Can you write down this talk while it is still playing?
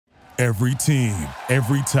Every team,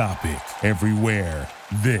 every topic, everywhere.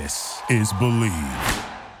 This is Believe.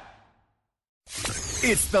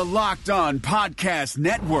 It's the Locked On Podcast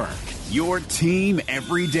Network, your team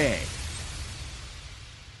every day.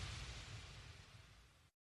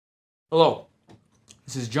 Hello,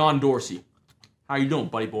 this is John Dorsey. How you doing,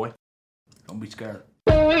 buddy boy? Don't be scared.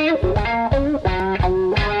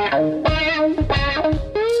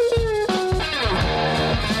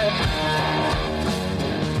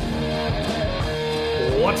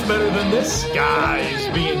 What's better than this, guys?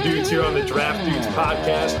 Being dudes here on the Draft Dudes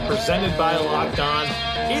podcast, presented by Locked On.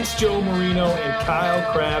 It's Joe Marino and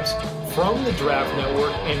Kyle Krabs from the Draft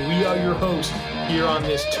Network, and we are your hosts here on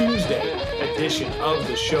this Tuesday edition of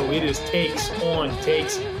the show. It is Takes on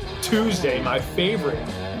Takes Tuesday, my favorite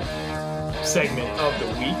segment of the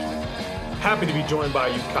week. Happy to be joined by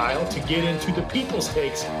you, Kyle, to get into the people's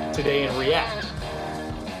takes today and react.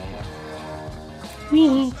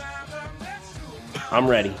 I'm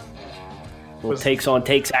ready. Little takes on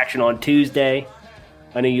takes action on Tuesday.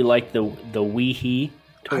 I know you like the wee-hee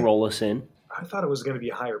to roll us in. I thought it was going to be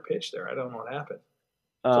a higher pitch there. I don't know what happened.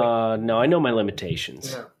 No, I know my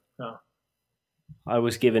limitations. No. I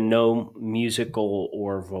was given no musical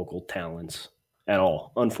or vocal talents at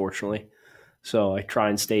all, unfortunately. So I try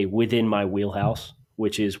and stay within my wheelhouse,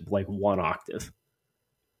 which is like one octave.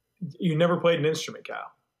 You never played an instrument,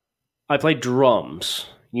 Kyle? I play drums.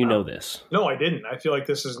 You know this. No, I didn't. I feel like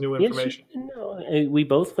this is new information. Yes, no, we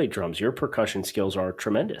both play drums. Your percussion skills are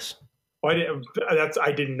tremendous. Well,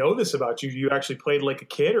 I didn't know this about you. You actually played like a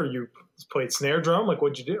kid, or you played snare drum? Like,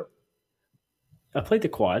 what'd you do? I played the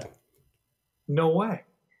quad. No way.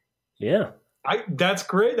 Yeah. That's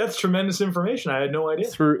great. That's tremendous information. I had no idea.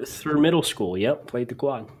 Through middle school, yep, played the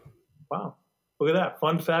quad. Wow. Look at that.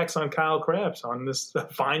 Fun facts on Kyle Krabs on this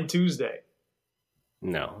fine Tuesday.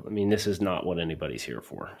 No, I mean, this is not what anybody's here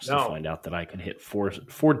for. To find out that I could hit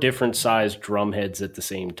four different sized drum heads at the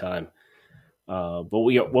same time. But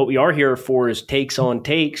what we are here for is takes on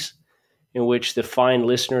takes, in which the fine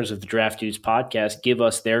listeners of the Draft Dudes podcast give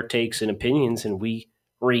us their takes and opinions, and we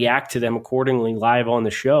react to them accordingly live on the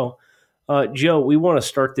show. Joe, we want to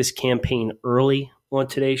start this campaign early on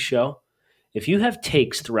today's show. If you have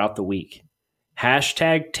takes throughout the week,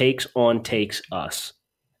 hashtag takes on takes us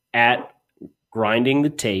at Grinding the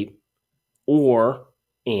Tape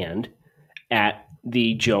and at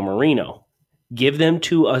the Joe Marino. Give them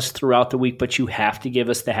to us throughout the week, but you have to give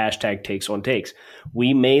us the hashtag takes on takes.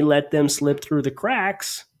 We may let them slip through the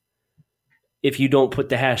cracks if you don't put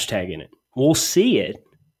the hashtag in it. We'll see it,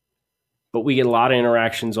 but we get a lot of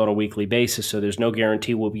interactions on a weekly basis, so there's no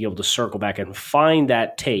guarantee we'll be able to circle back and find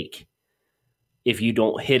that take if you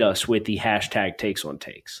don't hit us with the hashtag takes on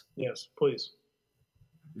takes. Yes, please.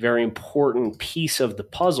 Very important piece of the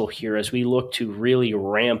puzzle here as we look to really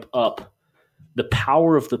ramp up the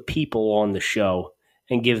power of the people on the show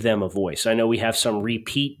and give them a voice. I know we have some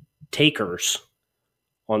repeat takers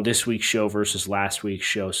on this week's show versus last week's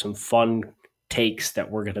show, some fun takes that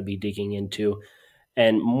we're going to be digging into,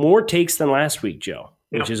 and more takes than last week, Joe,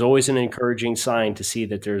 which is always an encouraging sign to see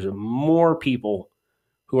that there's more people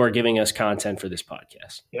who are giving us content for this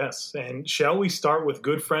podcast. Yes, and shall we start with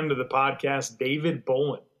good friend of the podcast, David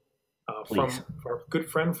Bolin, from our good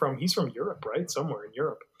friend he's from Europe, right? Somewhere in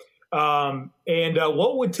Europe.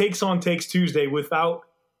 What would Takes on Takes Tuesday without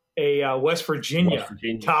a West Virginia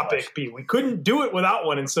topic be? We couldn't do it without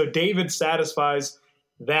one, and so David satisfies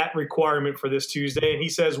that requirement for this Tuesday, and he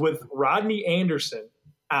says with Rodney Anderson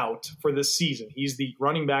out for this season, he's the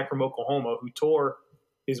running back from Oklahoma who tore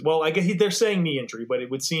I guess they're saying knee injury, but it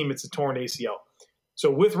would seem it's a torn ACL. So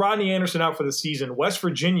with Rodney Anderson out for the season, West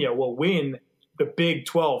Virginia will win the Big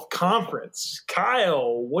 12 Conference.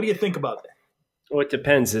 Kyle, what do you think about that? Well, it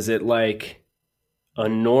depends. Is it like a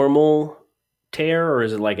normal tear or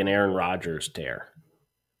is it like an Aaron Rodgers tear?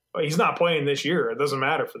 Well, he's not playing this year. It doesn't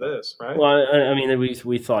matter for this, right? Well, I mean,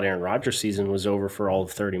 we thought Aaron Rodgers' season was over for all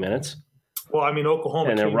of 30 minutes. Well, I mean, Oklahoma.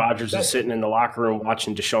 And then Rodgers is sitting in the locker room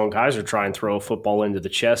watching DeShone Kizer try and throw a football into the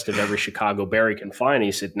chest of every Chicago Bear he can find.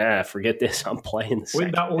 He said, nah, forget this. I'm playing the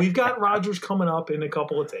second. We've got Rodgers coming up in a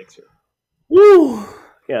couple of takes here. Woo!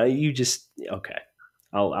 Yeah, okay.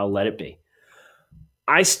 I'll let it be.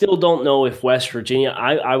 I still don't know if West Virginia,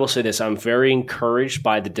 I will say this, I'm very encouraged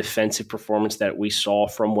by the defensive performance that we saw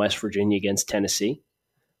from West Virginia against Tennessee.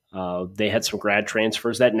 They had some grad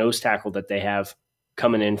transfers. That nose tackle that they have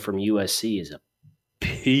coming in from USC is a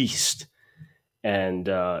beast. And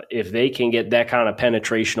if they can get that kind of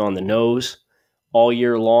penetration on the nose all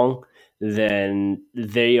year long, then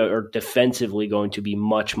they are defensively going to be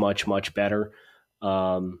much, much, much better.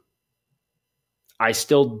 I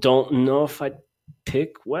still don't know if I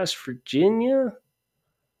pick West Virginia,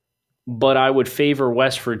 but I would favor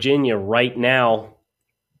West Virginia right now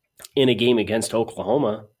in a game against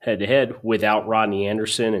Oklahoma head-to-head without Rodney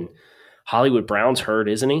Anderson. And Hollywood Brown's hurt,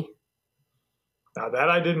 isn't he? Now that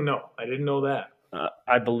I didn't know. I didn't know that.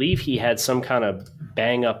 I believe he had some kind of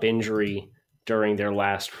bang-up injury during their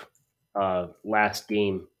last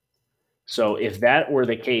game. So if that were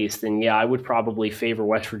the case, then yeah, I would probably favor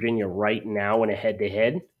West Virginia right now in a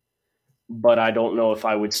head-to-head. But I don't know if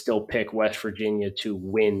I would still pick West Virginia to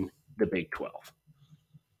win the Big 12.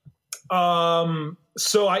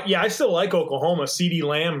 I still like Oklahoma. CeeDee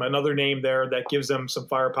Lamb, another name there that gives them some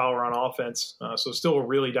firepower on offense. So still a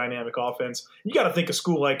really dynamic offense. You got to think a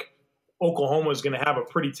school like Oklahoma is going to have a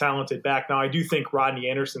pretty talented back. Now, I do think Rodney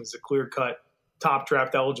Anderson is a clear-cut top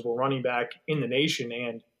draft eligible running back in the nation,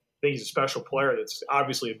 and I think he's a special player that's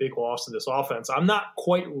obviously a big loss to this offense. I'm not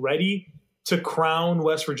quite ready to crown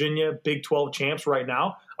West Virginia Big 12 champs right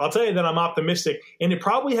now. I'll tell you that I'm optimistic, and it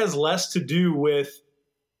probably has less to do with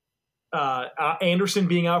Anderson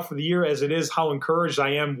being out for the year as it is how encouraged I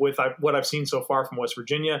am with what I've seen so far from West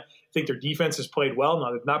Virginia. I think their defense has played well.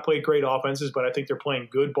 Now, they've not played great offenses, but I think they're playing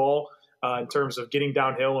good ball in terms of getting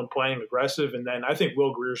downhill and playing aggressive. And then I think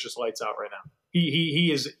Will Greer's just lights out right now.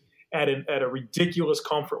 He is at a ridiculous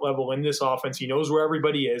comfort level in this offense. He knows where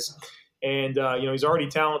everybody is. And, he's already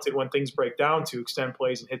talented when things break down to extend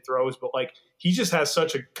plays and hit throws. But, he just has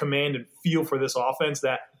such a command and feel for this offense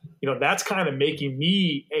that, that's kind of making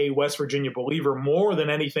me a West Virginia believer more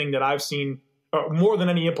than anything that I've seen, more than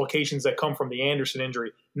any implications that come from the Anderson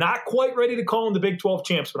injury. Not quite ready to call them the Big 12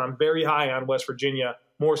 champs, but I'm very high on West Virginia,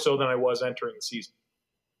 more so than I was entering the season.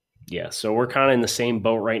 Yeah, so we're kind of in the same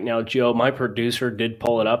boat right now. Joe, my producer did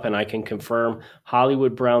pull it up, and I can confirm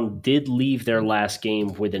Hollywood Brown did leave their last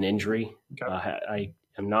game with an injury. Okay. I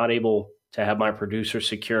am not able to have my producer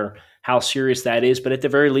secure how serious that is, but at the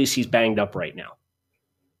very least, he's banged up right now.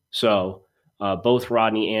 So both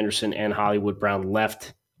Rodney Anderson and Hollywood Brown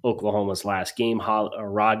left Oklahoma's last game.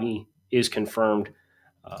 Rodney is confirmed,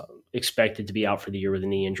 expected to be out for the year with a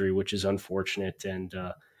knee injury, which is unfortunate, and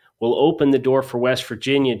will open the door for West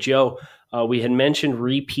Virginia. Joe, we had mentioned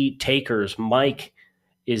repeat takers. Mike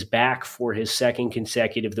is back for his second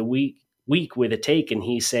consecutive week with a take, and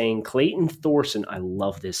he's saying Clayton Thorson, I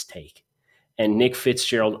love this take, and Nick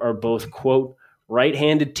Fitzgerald are both, quote,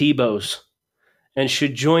 right-handed Tebows and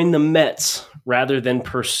should join the Mets rather than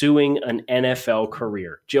pursuing an NFL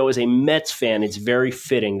career. Joe, as a Mets fan, it's very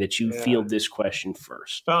fitting that you field this question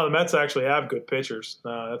first. Oh, the Mets actually have good pitchers.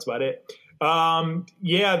 That's about it.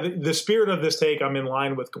 The spirit of this take I'm in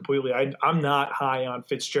line with completely. I'm not high on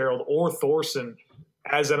Fitzgerald or Thorson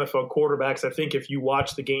as NFL quarterbacks. I think if you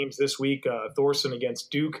watch the games this week, Thorson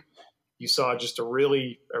against Duke, you saw just a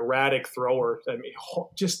really erratic thrower. I mean,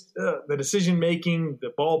 just the decision-making,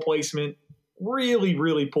 the ball placement, really,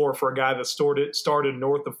 really poor for a guy that started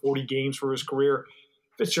north of 40 games for his career.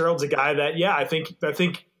 Fitzgerald's a guy that, I think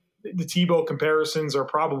the Tebow comparisons are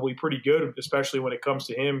probably pretty good, especially when it comes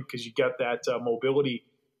to him, because you get that mobility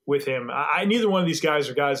with him. Neither one of these guys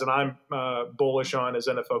are guys that I'm bullish on as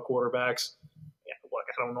NFL quarterbacks. Look,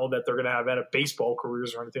 I don't know that they're going to have baseball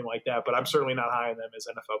careers or anything like that, but I'm certainly not high on them as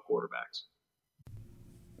NFL quarterbacks.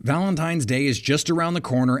 Valentine's Day is just around the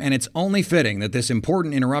corner, and it's only fitting that this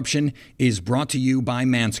important interruption is brought to you by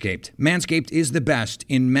Manscaped. Manscaped is the best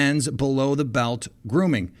in men's below-the-belt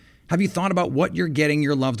grooming. Have you thought about what you're getting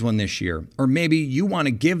your loved one this year? Or maybe you want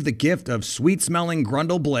to give the gift of sweet-smelling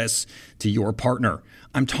Grundle Bliss to your partner.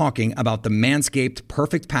 I'm talking about the Manscaped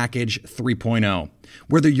Perfect Package 3.0.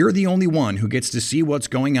 Whether you're the only one who gets to see what's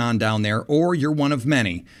going on down there or you're one of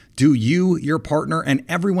many, do you, your partner, and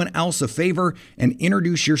everyone else a favor and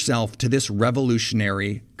introduce yourself to this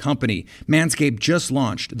revolutionary company. Manscaped just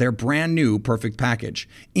launched their brand new Perfect Package.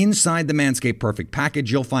 Inside the Manscaped Perfect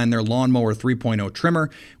Package, you'll find their Lawnmower 3.0 trimmer,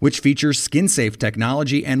 which features skin-safe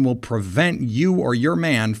technology and will prevent you or your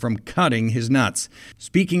man from cutting his nuts.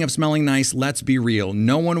 Speaking of smelling nice, let's be real.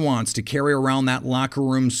 No one wants to carry around that locker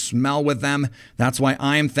room smell with them. That's why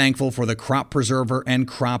I am thankful for the Crop Preserver and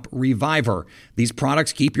Crop Reviver. These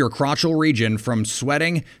products keep your crotchal region from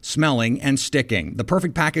sweating, smelling, and sticking. The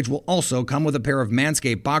Perfect Package will also come with a pair of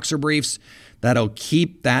Manscaped boxer briefs that'll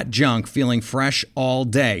keep that junk feeling fresh all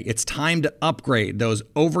day. It's time to upgrade those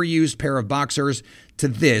overused pair of boxers to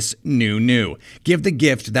this new. Give the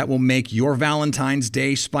gift that will make your Valentine's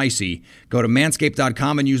Day spicy. Go to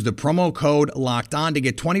manscaped.com and use the promo code LOCKEDON to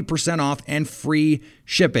get 20% off and free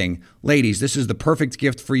shipping. Ladies, this is the perfect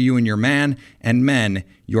gift for you and your man. And men,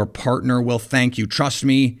 your partner will thank you. Trust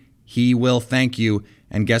me, he will thank you.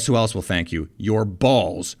 And guess who else will thank you? Your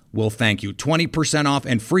balls will thank you. 20% off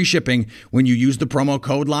and free shipping when you use the promo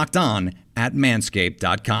code LOCKEDON at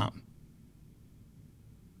manscaped.com.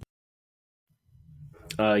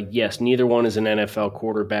 Yes, neither one is an NFL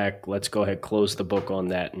quarterback. Let's go ahead, close the book on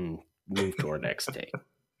that, and move to our next take.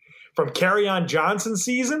 From Kerryon Johnson's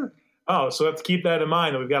season? Oh, so we have to keep that in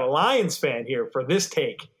mind. We've got a Lions fan here for this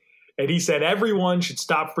take. And he said everyone should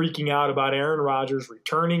stop freaking out about Aaron Rodgers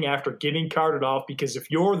returning after getting carted off, because if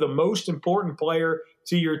you're the most important player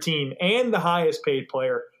to your team and the highest paid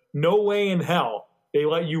player, no way in hell they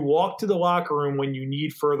let you walk to the locker room when you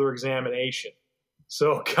need further examination.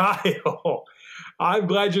 So, Kyle, I'm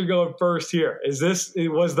glad you're going first here.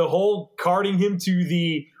 Was the whole carting him to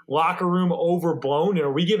the locker room overblown? And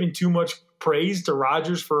are we giving too much praise to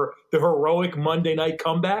Rodgers for the heroic Monday night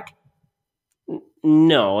comeback?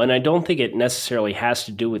 No, and I don't think it necessarily has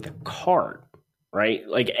to do with the cart, right?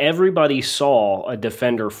 Like, everybody saw a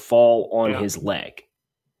defender fall on his leg,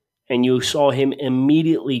 and you saw him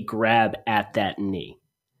immediately grab at that knee.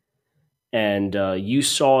 And you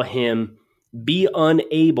saw him be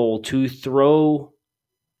unable to throw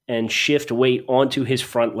and shift weight onto his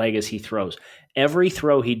front leg as he throws. Every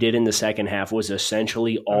throw he did in the second half was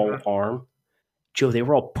essentially all arm. Joe, they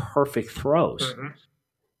were all perfect throws.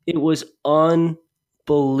 It was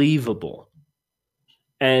unbelievable.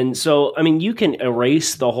 And so, I mean, you can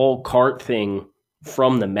erase the whole cart thing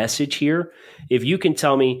from the message here. If you can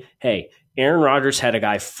tell me, hey, Aaron Rodgers had a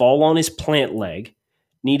guy fall on his plant leg,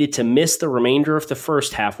 needed to miss the remainder of the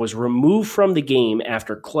first half, was removed from the game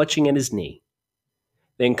after clutching at his knee,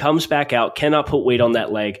 then comes back out, cannot put weight on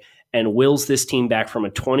that leg, and wills this team back from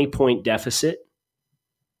a 20-point deficit,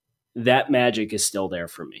 that magic is still there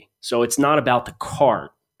for me. So it's not about the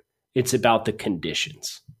cart. It's about the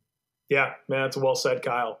conditions. Yeah, man, that's well said,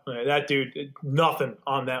 Kyle. That dude, nothing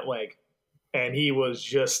on that leg. And he was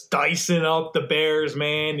just dicing up the Bears,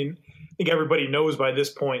 man. And I think everybody knows by this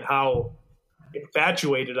point how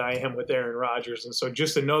infatuated I am with Aaron Rodgers. And so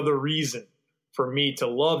just another reason for me to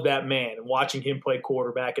love that man and watching him play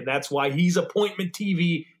quarterback. And that's why he's appointment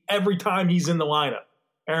TV every time he's in the lineup.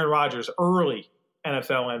 Aaron Rodgers, early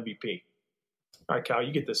NFL MVP. All right, Kyle,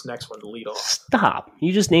 you get this next one to lead off. Stop.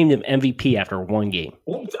 You just named him MVP after one game.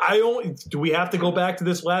 Well, do we have to go back to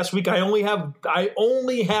this last week? I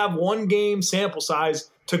only have one game sample size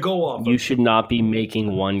to go off of. You should not be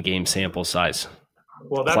making one game sample size.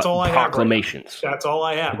 Well, that's all I have. Proclamations. Right, that's all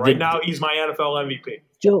I have. Right now, he's my NFL MVP.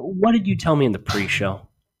 Joe, what did you tell me in the pre-show?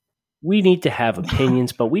 We need to have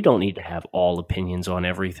opinions, but we don't need to have all opinions on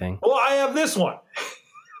everything. Well, I have this one.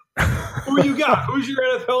 Who you got? Who's your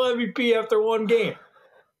NFL MVP after one game?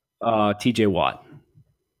 TJ Watt.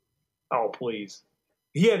 Oh, please.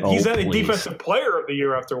 He's not a defensive player of the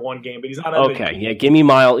year after one game, but he's not MVP. Okay, yeah, give me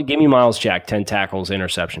Miles Jack, 10 tackles,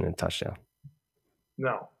 interception, and touchdown.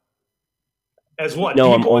 No. As what?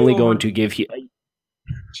 No, I'm only going to give you...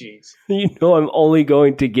 Jeez. You know I'm only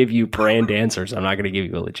going to give you brand answers. I'm not going to give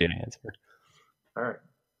you a legit answer. All right.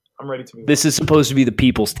 I'm ready to move. This is supposed to be the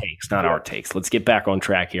people's takes, not our takes. Let's get back on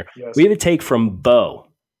track here. Yes. We have a take from Bo.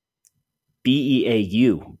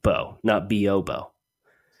 B-E-A-U, Bo, not B-O, Bo.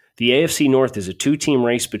 The AFC North is a two-team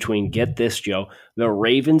race between, get this, Joe, the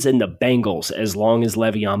Ravens and the Bengals, as long as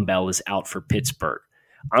Le'Veon Bell is out for Pittsburgh.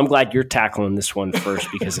 I'm glad you're tackling this one first,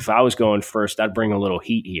 because if I was going first, I'd bring a little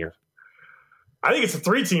heat here. I think it's a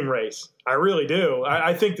three-team race. I really do.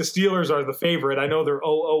 I think the Steelers are the favorite. I know they're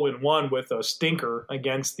 0-1 with a stinker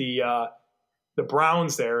against the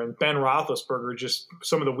Browns there, and Ben Roethlisberger, just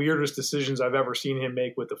some of the weirdest decisions I've ever seen him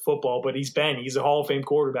make with the football. But he's a Hall of Fame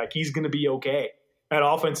quarterback. He's going to be okay. That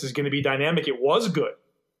offense is going to be dynamic. It was good.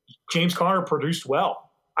 James Conner produced well.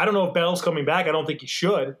 I don't know if Bell's coming back. I don't think he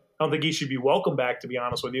should. I don't think he should be welcome back, to be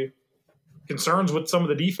honest with you. Concerns with some of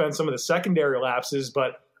the defense, some of the secondary lapses,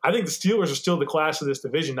 but I think the Steelers are still the class of this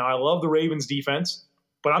division. Now, I love the Ravens defense,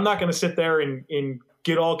 but I'm not going to sit there and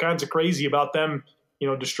get all kinds of crazy about them,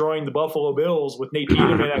 destroying the Buffalo Bills with Nate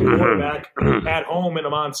Peterman at quarterback at home in a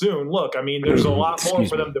monsoon. Look, I mean, there's a lot more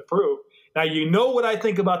for them to prove. Now, you know what I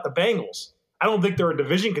think about the Bengals. I don't think they're a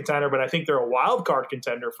division contender, but I think they're a wild card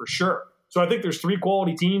contender for sure. So I think there's three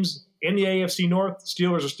quality teams in the AFC North.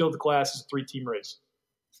 Steelers are still the class as a three-team race.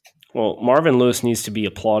 Well, Marvin Lewis needs to be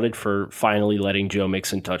applauded for finally letting Joe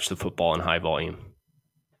Mixon touch the football in high volume.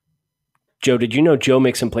 Joe, did you know Joe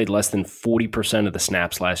Mixon played less than 40% of the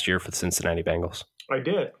snaps last year for the Cincinnati Bengals? I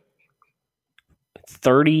did.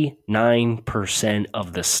 39%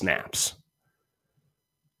 of the snaps.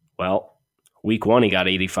 Well, week one, he got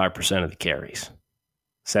 85% of the carries.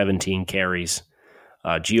 17 carries.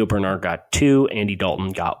 Gio Bernard got 2. Andy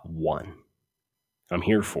Dalton got 1. I'm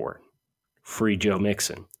here for it. free Joe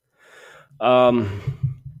Mixon.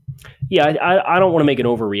 Yeah, I don't want to make an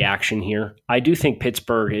overreaction here. I do think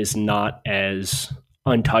Pittsburgh is not as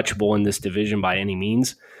untouchable in this division by any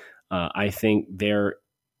means. I think their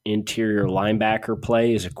interior linebacker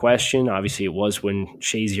play is a question. Obviously, it was when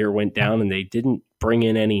Shazier went down, and they didn't bring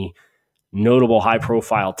in any notable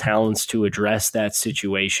high-profile talents to address that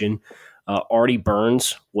situation. Artie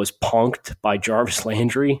Burns was punked by Jarvis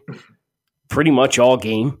Landry pretty much all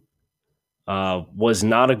game. Was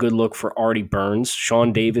not a good look for Artie Burns.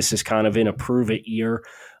 Sean Davis is kind of in a prove-it year.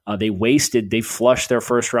 They flushed their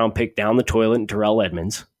first-round pick down the toilet in Terrell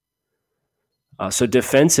Edmonds. So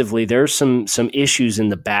defensively, there's some issues in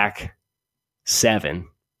the back seven.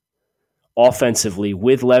 Offensively,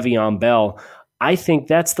 with Le'Veon Bell, I think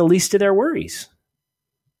that's the least of their worries.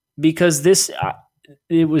 Because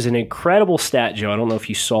it was an incredible stat, Joe. I don't know if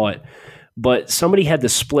you saw it, but somebody had the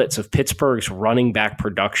splits of Pittsburgh's running back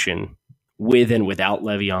production with and without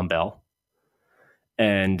Le'Veon Bell.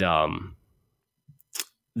 And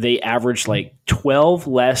they averaged like 12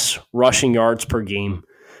 less rushing yards per game,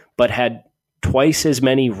 but had twice as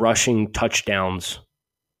many rushing touchdowns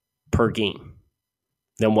per game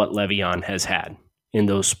than what Le'Veon has had in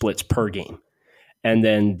those splits per game. And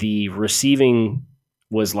then the receiving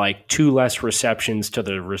was like 2 less receptions to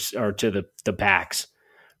the backs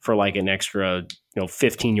for like an extra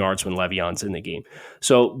 15 yards when Le'Veon's in the game.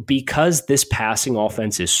 So because this passing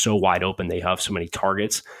offense is so wide open, they have so many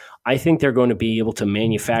targets, I think they're going to be able to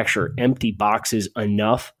manufacture empty boxes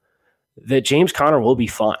enough that James Conner will be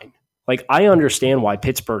fine. Like, I understand why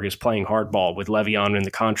Pittsburgh is playing hardball with Le'Veon in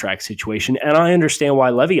the contract situation, and I understand why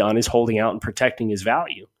Le'Veon is holding out and protecting his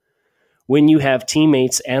value. When you have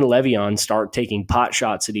teammates and Le'Veon start taking pot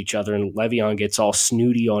shots at each other and Le'Veon gets all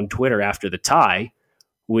snooty on Twitter after the tie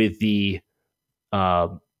with the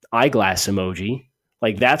eyeglass emoji,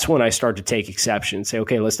 like that's when I start to take exception and say,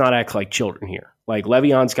 okay, let's not act like children here. Like,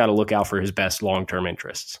 Le'Veon's got to look out for his best long-term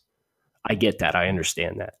interests. I get that. I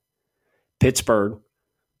understand that. Pittsburgh,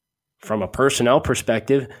 from a personnel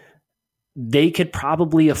perspective, they could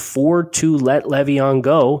probably afford to let Le'Veon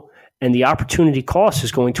go, and the opportunity cost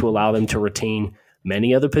is going to allow them to retain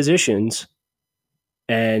many other positions,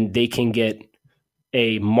 and they can get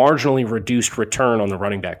a marginally reduced return on the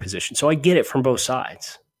running back position. So I get it from both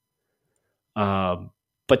sides.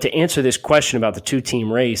 But to answer this question about the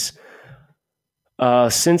two-team race,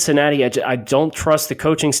 Cincinnati, I don't trust the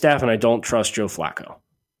coaching staff, and I don't trust Joe Flacco.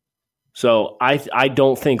 So I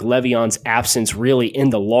don't think Le'Veon's absence really in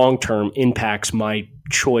the long term impacts my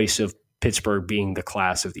choice of Pittsburgh being the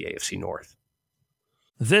class of the AFC North.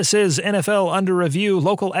 This is NFL Under Review,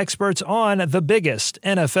 local experts on the biggest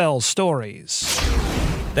NFL stories.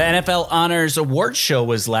 The NFL Honors Awards show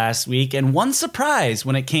was last week, and one surprise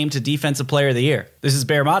when it came to Defensive Player of the Year. This is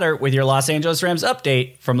Bear Motter with your Los Angeles Rams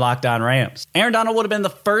update from Locked On Rams. Aaron Donald would have been the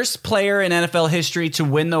first player in NFL history to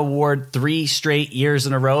win the award 3 straight years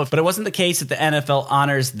in a row, but it wasn't the case at the NFL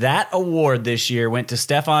Honors. That award this year went to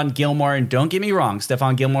Stephon Gilmore, and don't get me wrong,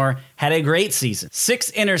 Stephon Gilmore had a great season. 6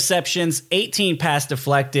 interceptions, 18 pass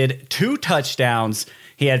deflected, 2 touchdowns.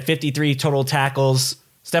 He had 53 total tackles.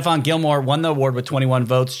 Stephon Gilmore won the award with 21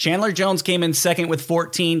 votes. Chandler Jones came in second with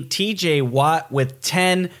 14. TJ Watt with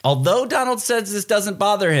 10. Although Donald says this doesn't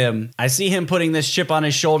bother him, I see him putting this chip on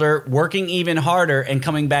his shoulder, working even harder, and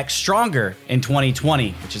coming back stronger in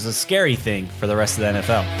 2020, which is a scary thing for the rest of the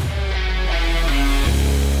NFL.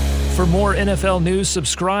 For more NFL news,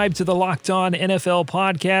 subscribe to the Locked On NFL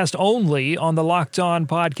podcast only on the Locked On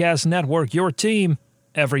Podcast Network, your team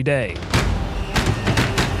every day.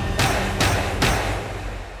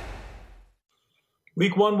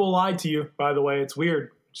 Week 1 will lie to you, by the way. It's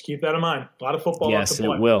weird. Just keep that in mind. A lot of football left to play.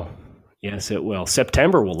 Yes, it will. Yes, it will.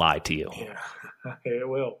 September will lie to you. Yeah, it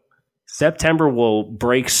will. September will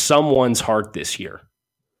break someone's heart this year.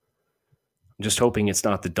 I'm just hoping it's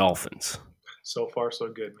not the Dolphins. So far, so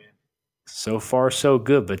good, man. So far, so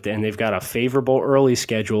good. But then they've got a favorable early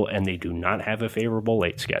schedule, and they do not have a favorable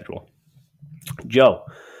late schedule. Joe,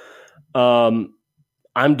 I'm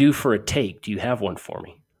due for a take. Do you have one for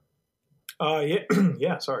me?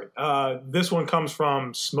 Yeah, sorry. This one comes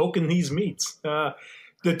from Smoking These Meats. The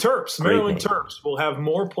Terps, Maryland Terps, will have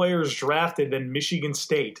more players drafted than Michigan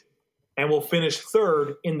State and will finish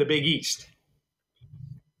 3rd in the Big East.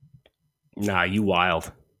 Nah, you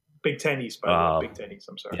wild. Big Ten East, by the way. Big Ten East,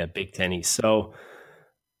 I'm sorry. Yeah, Big Ten East. So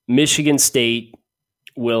Michigan State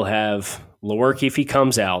will have Lewerke if he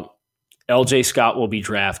comes out. LJ Scott will be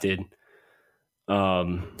drafted.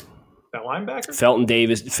 That linebacker? Felton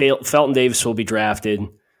Davis will be drafted.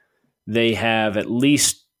 They have at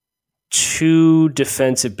least two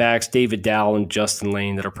defensive backs, David Dowell and Justin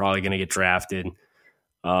Lane, that are probably going to get drafted.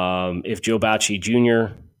 If Joe Bauchi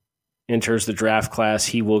Jr. enters the draft class,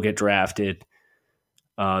 he will get drafted.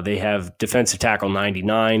 They have defensive tackle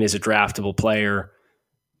 99 is a draftable player.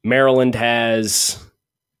 Maryland has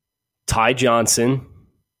Ty Johnson.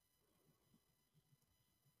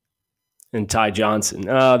 And Ty Johnson.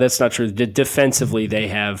 That's not true. Defensively, they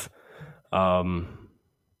have a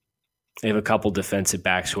couple defensive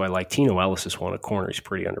backs who I like. Tino Ellis is one. A corner. He's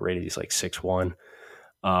pretty underrated. He's like 6'1".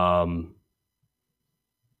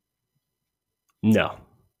 No.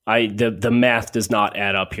 The math does not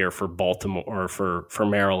add up here for Baltimore or for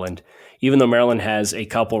Maryland. Even though Maryland has a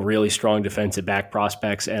couple really strong defensive back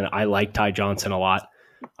prospects, and I like Ty Johnson a lot,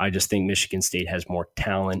 I just think Michigan State has more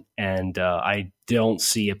talent, and I don't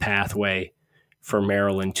see a pathway for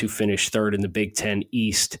Maryland to finish third in the Big Ten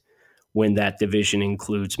East when that division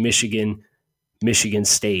includes Michigan, Michigan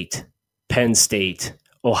State, Penn State,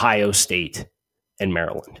 Ohio State, and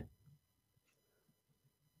Maryland.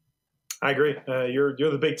 I agree. You're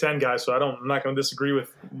the Big Ten guy, so I'm not going to disagree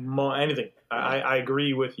with anything. I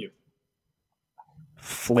agree with you.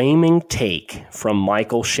 Flaming take from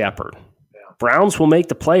Michael Shepard. Browns will make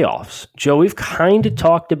the playoffs. Joe, we've kind of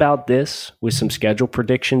talked about this with some schedule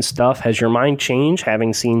prediction stuff. Has your mind changed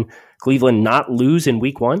having seen Cleveland not lose in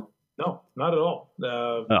week 1? No, not at all.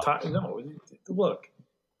 No, look.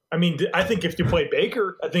 I mean, I think if you play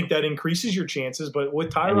Baker, I think that increases your chances. But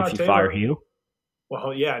with Tyrod and if you Taylor, fire Hugh?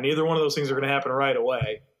 Well, yeah, neither one of those things are going to happen right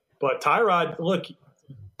away. But Tyrod, look,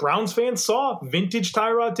 Browns fans saw vintage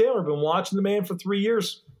Tyrod Taylor. Been watching the man for 3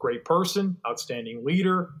 years. Great person, outstanding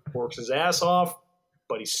leader, works his ass off,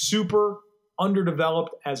 but he's super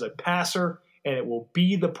underdeveloped as a passer, and it will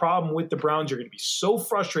be the problem with the Browns. You're going to be so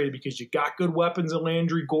frustrated because you got good weapons in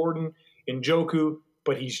Landry, Gordon, and Njoku,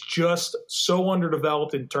 but he's just so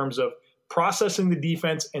underdeveloped in terms of processing the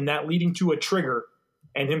defense and that leading to a trigger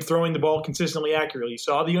and him throwing the ball consistently accurately. You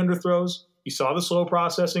saw the underthrows. You saw the slow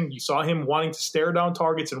processing. You saw him wanting to stare down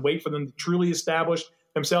targets and wait for them to truly establish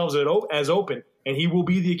themselves as open, and he will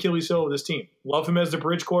be the Achilles heel of this team. Love him as the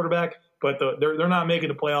bridge quarterback, but they're not making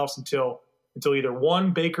the playoffs until either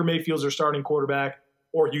one, Baker Mayfield's their starting quarterback,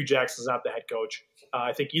 or Hugh Jackson's not the head coach.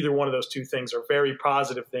 I think either one of those two things are very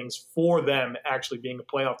positive things for them actually being a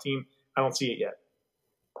playoff team. I don't see it yet.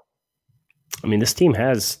 I mean, this team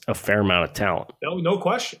has a fair amount of talent. No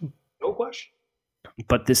question. No question.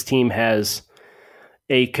 But this team has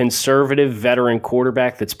a conservative veteran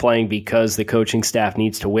quarterback that's playing because the coaching staff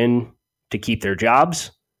needs to win to keep their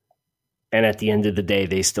jobs. And at the end of the day,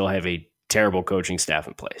 they still have a terrible coaching staff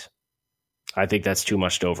in place. I think that's too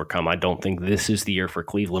much to overcome. I don't think this is the year for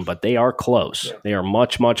Cleveland, but they are close. Yeah. They are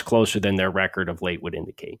much, much closer than their record of late would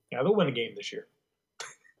indicate. Yeah, they'll win a game this year.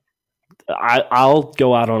 I'll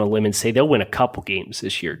go out on a limb and say they'll win a couple games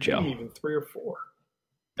this year, Joe. Maybe even 3 or 4.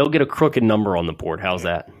 They'll get a crooked number on the board. How's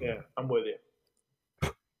that? Yeah, I'm with you.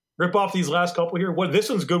 Rip off these last couple here. This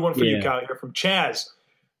one's a good one for you, Kyle, here from Chaz.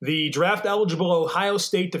 The draft-eligible Ohio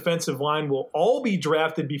State defensive line will all be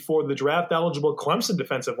drafted before the draft-eligible Clemson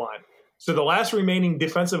defensive line. So the last remaining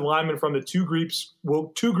defensive linemen from the two groups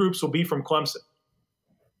will be from Clemson.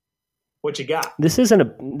 What you got? This isn't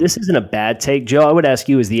a bad take, Joe. I would ask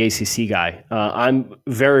you as the ACC guy. I'm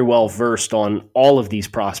very well versed on all of these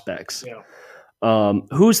prospects. Yeah.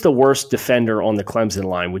 Who's the worst defender on the Clemson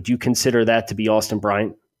line? Would you consider that to be Austin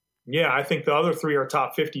Bryant? Yeah, I think the other 3 are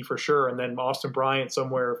top 50 for sure, and then Austin Bryant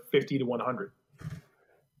somewhere 50 to 100.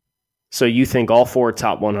 So you think all 4 are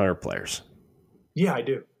top 100 players? Yeah, I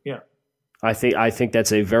do. Yeah. I think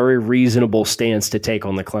that's a very reasonable stance to take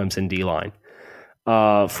on the Clemson D-line.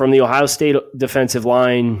 From the Ohio State defensive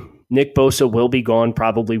line, Nick Bosa will be gone,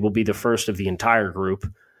 probably will be the first of the entire group.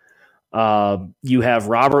 You have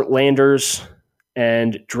Robert Landers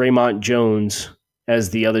and Draymond Jones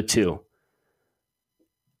as the other 2.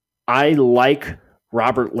 I like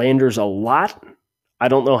Robert Landers a lot. I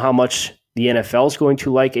don't know how much the NFL is going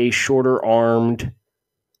to like a shorter-armed,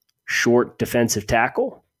 short defensive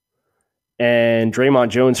tackle. And Draymond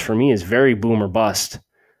Jones, for me, is very boom or bust.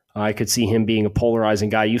 I could see him being a polarizing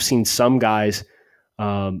guy. You've seen some guys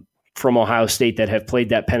from Ohio State that have played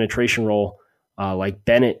that penetration role, like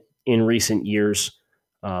Bennett in recent years,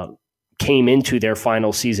 came into their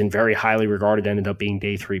final season very highly regarded, ended up being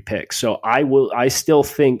day 3 picks. So I still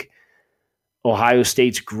think Ohio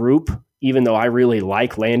State's group, even though I really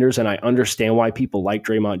like Landers and I understand why people like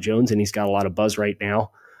Draymond Jones and he's got a lot of buzz right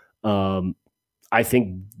now, I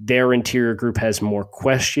think their interior group has more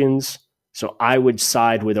questions. So I would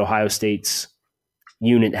side with Ohio State's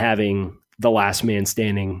unit having the last man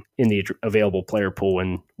standing in the available player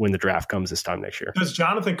pool when the draft comes this time next year. Does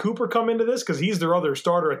Jonathan Cooper come into this? Because he's their other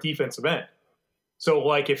starter at defensive end. So,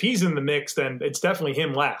 like, if he's in the mix, then it's definitely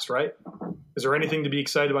him last, right? Is there anything to be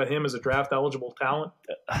excited about him as a draft-eligible talent?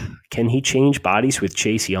 Can he change bodies with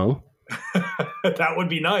Chase Young? That would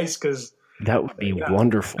be nice because – that would be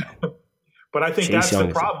wonderful. But I think Chase that's Young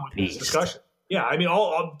the problem with this discussion. Yeah, I mean,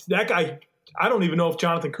 that guy – I don't even know if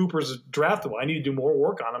Jonathan Cooper's draftable. I need to do more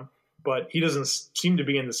work on him, but he doesn't seem to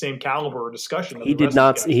be in the same caliber or discussion. He did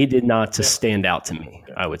not stand out to me.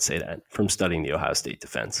 I would say that from studying the Ohio State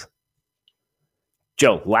defense.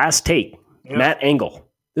 Joe, last take. Yeah. Matt Engel.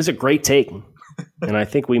 This is a great take, and I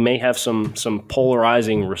think we may have some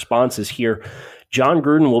polarizing responses here. John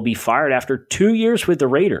Gruden will be fired after 2 years with the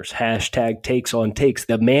Raiders. Hashtag takes on takes.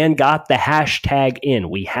 The man got the hashtag in.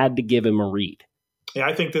 We had to give him a read. Yeah,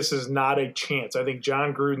 I think this is not a chance. I think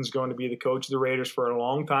John Gruden's going to be the coach of the Raiders for a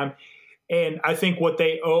long time. And I think what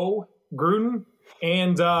they owe Gruden,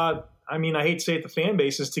 and I hate to say it, the fan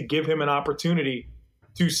base, is to give him an opportunity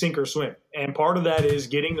to sink or swim. And part of that is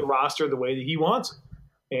getting the roster the way that he wants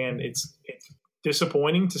it. And it's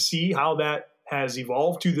disappointing to see how that has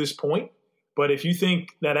evolved to this point. But if you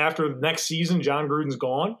think that after the next season, John Gruden's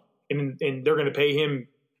gone and they're going to pay him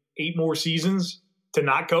 8 more seasons to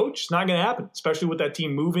not coach, it's not going to happen, especially with that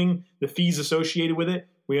team moving, the fees associated with it.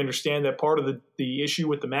 We understand that part of the issue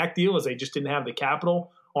with the Mac deal is they just didn't have the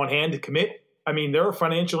capital on hand to commit. I mean, there are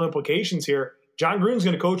financial implications here. John Gruden's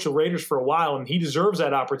going to coach the Raiders for a while, and he deserves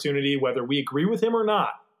that opportunity, whether we agree with him or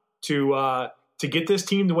not, to get this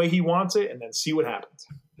team the way he wants it and then see what happens.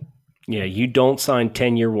 Yeah, you don't sign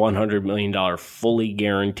 10-year, $100 million fully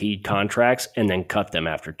guaranteed contracts and then cut them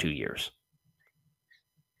after 2 years.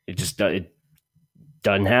 It just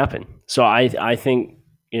doesn't happen. So I think,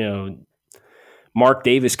 Mark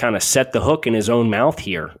Davis kind of set the hook in his own mouth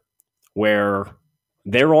here where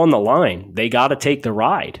they're on the line. They got to take the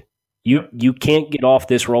ride. You can't get off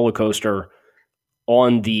this roller coaster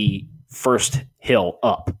on the first hill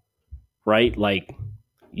up, right? Like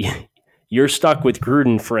you're stuck with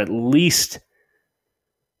Gruden for at least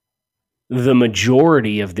the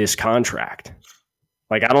majority of this contract.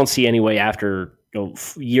 Like I don't see any way after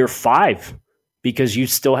year 5 because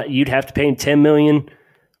you'd have to pay him $10 million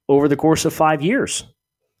over the course of 5 years.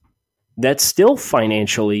 That still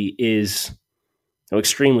financially is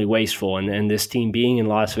extremely wasteful. And this team being in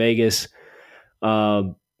Las Vegas,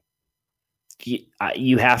 you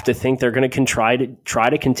have to think they're going to try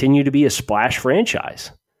to continue to be a splash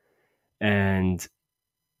franchise. And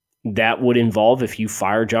that would involve, if you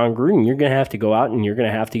fire John Gruden, you're going to have to go out and you're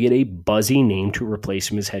going to have to get a buzzy name to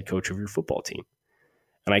replace him as head coach of your football team.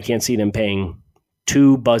 And I can't see them paying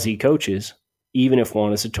 2 buzzy coaches, even if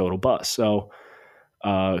one is a total bust. So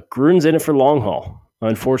Gruden's in it for the long haul,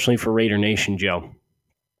 unfortunately for Raider Nation, Joe.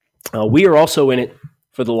 We are also in it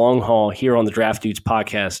for the long haul here on the Draft Dudes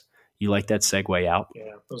podcast. You like that segue out? Yeah,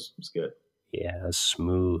 it was good. Yeah,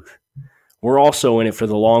 smooth. We're also in it for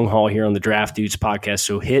the long haul here on the Draft Dudes podcast.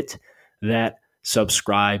 So hit that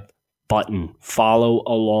subscribe button. Follow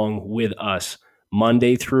along with us.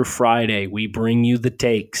 Monday through Friday, we bring you the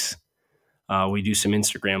takes. We do some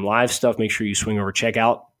Instagram live stuff. Make sure you swing over. Check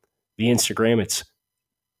out the Instagram. It's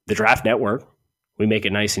the Draft Network. We make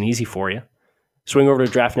it nice and easy for you. Swing over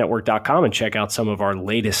to draftnetwork.com and check out some of our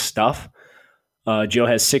latest stuff. Joe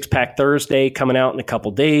has Six Pack Thursday coming out in a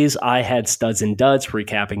couple days. I had Studs and Duds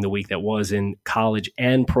recapping the week that was in college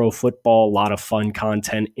and pro football. A lot of fun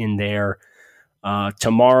content in there.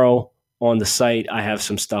 Tomorrow on the site, I have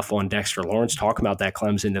some stuff on Dexter Lawrence, talking about that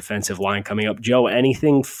Clemson defensive line coming up. Joe,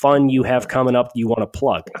 anything fun you have coming up you want to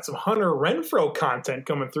plug? Got some Hunter Renfrow content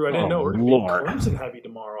coming through. I didn't know we're going to be Clemson heavy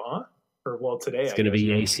tomorrow, huh? Or well, today it's going to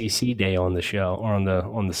be ACC day on the show or on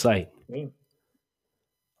the site. Well,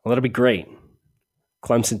 that'll be great.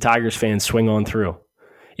 Clemson Tigers fans, swing on through.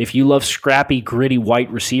 If you love scrappy, gritty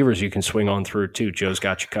white receivers, you can swing on through too. Joe's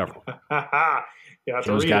got you covered.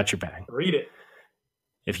 Joe's got your back. Read it.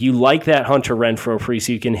 If you like that Hunter Renfrow piece,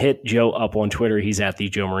 you can hit Joe up on Twitter. He's at the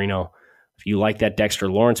Joe Marino. If you like that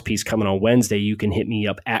Dexter Lawrence piece coming on Wednesday, you can hit me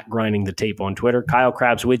up at Grinding the Tape on Twitter. Kyle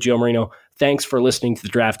Krabs with Joe Marino. Thanks for listening to the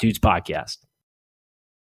Draft Dudes podcast.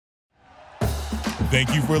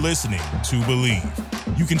 Thank you for listening to Believe.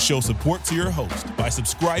 You can show support to your host by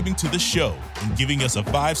subscribing to the show and giving us a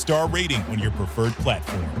 5-star rating on your preferred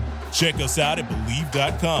platform. Check us out at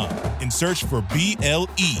Believe.com and search for BLEAV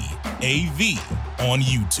on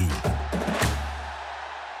YouTube.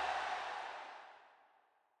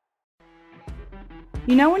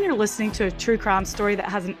 You know when you're listening to a true crime story that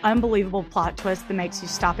has an unbelievable plot twist that makes you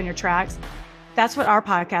stop in your tracks? That's what our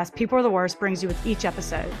podcast, People Are the Worst, brings you with each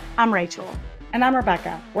episode. I'm Rachel. And I'm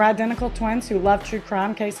Rebecca. We're identical twins who love true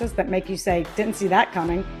crime cases that make you say, didn't see that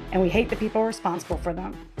coming, and we hate the people responsible for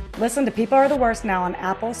them. Listen to People Are the Worst now on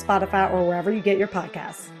Apple, Spotify, or wherever you get your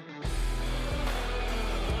podcasts.